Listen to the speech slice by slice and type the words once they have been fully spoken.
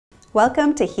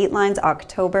Welcome to Heatline's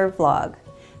October vlog.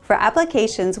 For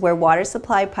applications where water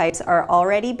supply pipes are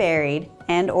already buried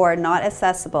and/or not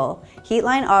accessible,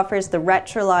 Heatline offers the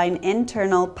Retroline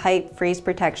internal pipe freeze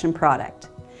protection product.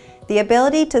 The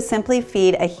ability to simply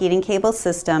feed a heating cable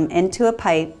system into a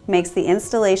pipe makes the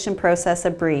installation process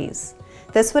a breeze.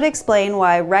 This would explain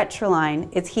why Retroline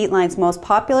is Heatline's most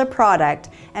popular product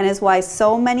and is why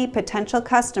so many potential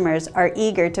customers are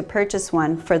eager to purchase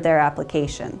one for their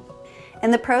application. In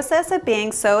the process of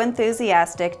being so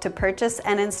enthusiastic to purchase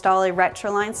and install a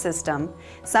Retroline system,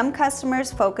 some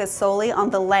customers focus solely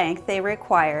on the length they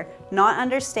require, not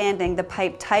understanding the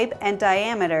pipe type and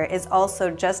diameter is also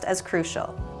just as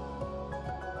crucial.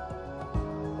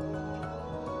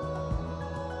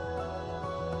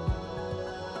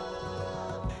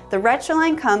 The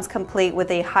Retroline comes complete with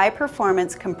a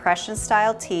high-performance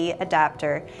compression-style T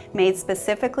adapter made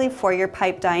specifically for your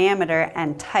pipe diameter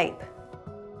and type.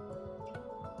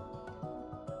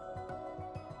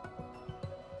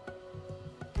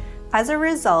 As a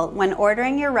result, when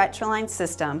ordering your Retroline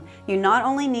system, you not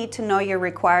only need to know your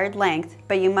required length,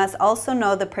 but you must also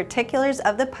know the particulars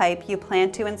of the pipe you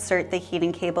plan to insert the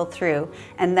heating cable through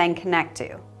and then connect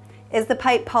to. Is the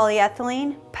pipe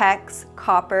polyethylene, PEX,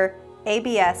 copper,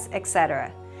 ABS,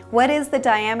 etc.? What is the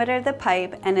diameter of the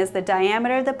pipe, and is the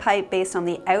diameter of the pipe based on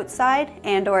the outside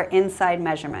and/or inside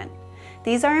measurement?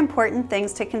 These are important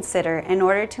things to consider in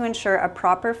order to ensure a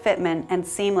proper fitment and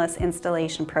seamless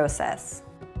installation process.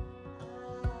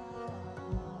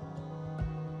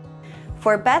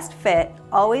 For best fit,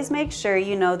 always make sure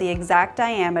you know the exact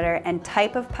diameter and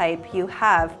type of pipe you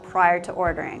have prior to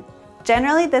ordering.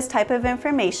 Generally, this type of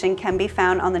information can be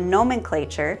found on the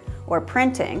nomenclature, or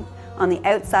printing, on the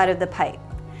outside of the pipe.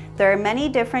 There are many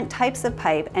different types of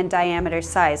pipe and diameter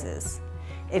sizes.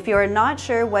 If you are not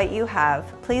sure what you have,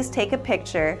 please take a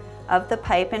picture of the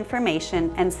pipe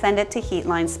information and send it to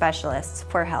Heatline specialists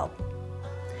for help.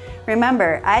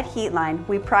 Remember, at Heatline,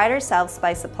 we pride ourselves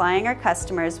by supplying our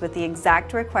customers with the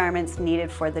exact requirements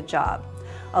needed for the job.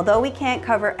 Although we can't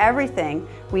cover everything,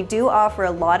 we do offer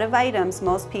a lot of items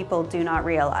most people do not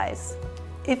realize.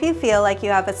 If you feel like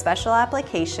you have a special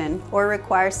application or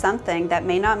require something that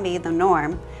may not be the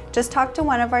norm, just talk to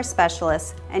one of our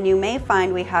specialists and you may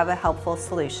find we have a helpful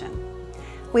solution.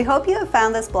 We hope you have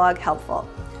found this vlog helpful.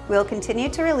 We'll continue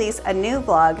to release a new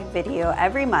vlog video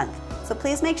every month, so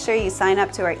please make sure you sign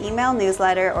up to our email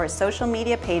newsletter or social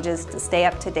media pages to stay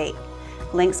up to date.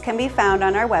 Links can be found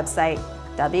on our website,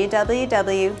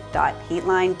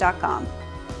 www.heatline.com.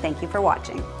 Thank you for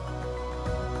watching.